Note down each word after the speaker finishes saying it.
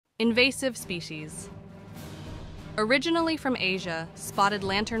Invasive species. Originally from Asia, spotted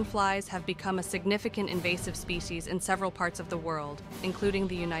lanternflies have become a significant invasive species in several parts of the world, including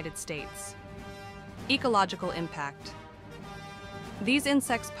the United States. Ecological impact. These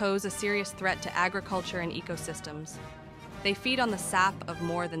insects pose a serious threat to agriculture and ecosystems. They feed on the sap of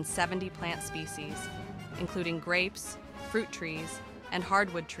more than 70 plant species, including grapes, fruit trees, and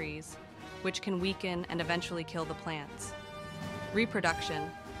hardwood trees, which can weaken and eventually kill the plants.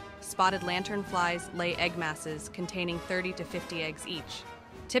 Reproduction. Spotted lanternflies lay egg masses containing 30 to 50 eggs each,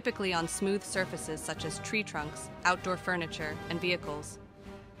 typically on smooth surfaces such as tree trunks, outdoor furniture, and vehicles.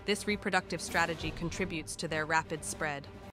 This reproductive strategy contributes to their rapid spread.